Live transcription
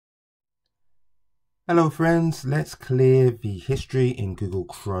Hello friends, let's clear the history in Google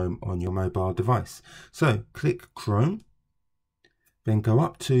Chrome on your mobile device. So click Chrome, then go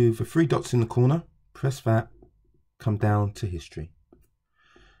up to the three dots in the corner, press that, come down to history.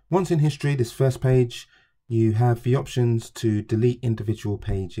 Once in history, this first page, you have the options to delete individual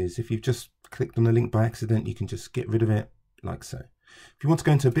pages. If you've just clicked on a link by accident, you can just get rid of it like so. If you want to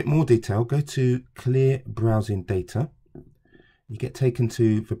go into a bit more detail, go to Clear Browsing Data. You get taken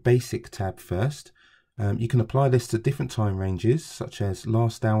to the Basic tab first. You can apply this to different time ranges, such as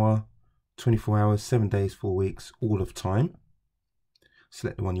last hour, 24 hours, 7 days, 4 weeks, all of time.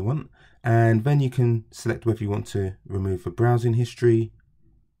 Select the one you want, and then you can select whether you want to remove the browsing history,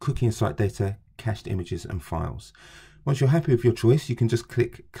 cookie and site data, cached images and files. Once you're happy with your choice, you can just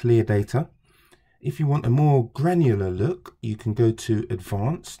click Clear Data. If you want a more granular look, you can go to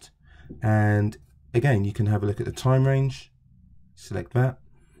Advanced, and again, you can have a look at the time range, select that.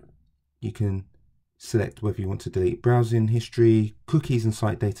 You can select whether you want to delete browsing history, cookies and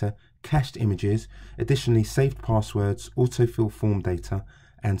site data, cached images, additionally saved passwords, autofill form data,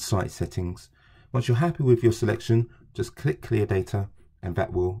 and site settings. Once you're happy with your selection, just click Clear Data and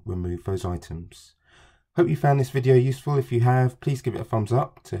that will remove those items. Hope you found this video useful. If you have, please give it a thumbs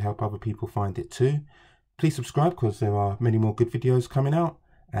up to help other people find it too. Please subscribe because there are many more good videos coming out,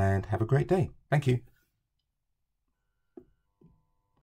 and have a great day. Thank you.